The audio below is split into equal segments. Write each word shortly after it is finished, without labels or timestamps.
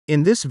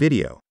In this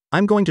video,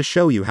 I'm going to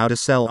show you how to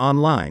sell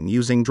online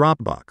using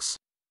Dropbox.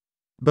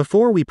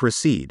 Before we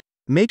proceed,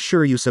 make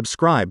sure you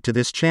subscribe to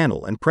this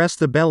channel and press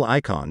the bell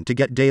icon to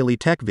get daily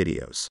tech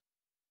videos.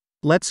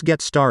 Let's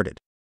get started.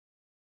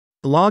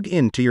 Log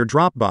in to your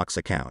Dropbox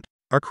account,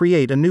 or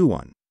create a new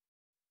one.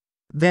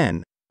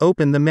 Then,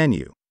 open the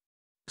menu.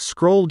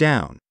 Scroll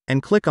down,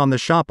 and click on the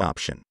Shop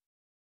option.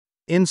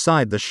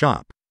 Inside the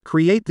shop,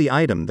 create the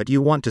item that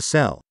you want to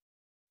sell.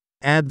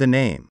 Add the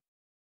name,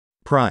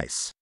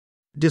 price,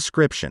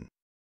 description,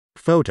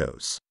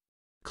 photos.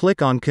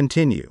 Click on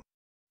Continue.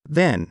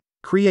 Then,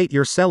 create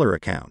your seller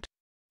account.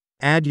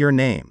 Add your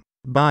name,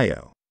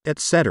 bio,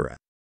 etc.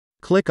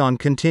 Click on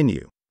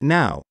Continue.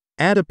 Now,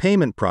 add a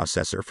payment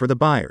processor for the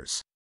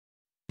buyers.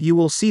 You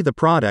will see the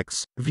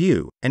products,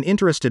 view, and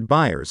interested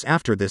buyers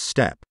after this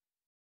step.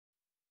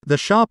 The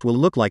shop will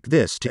look like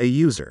this to a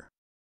user.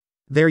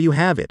 There you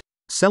have it.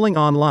 Selling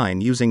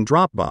online using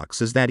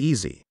Dropbox is that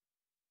easy.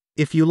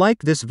 If you like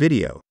this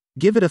video,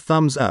 give it a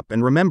thumbs up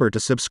and remember to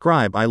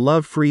subscribe. I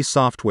love free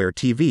software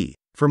TV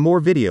for more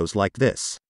videos like this.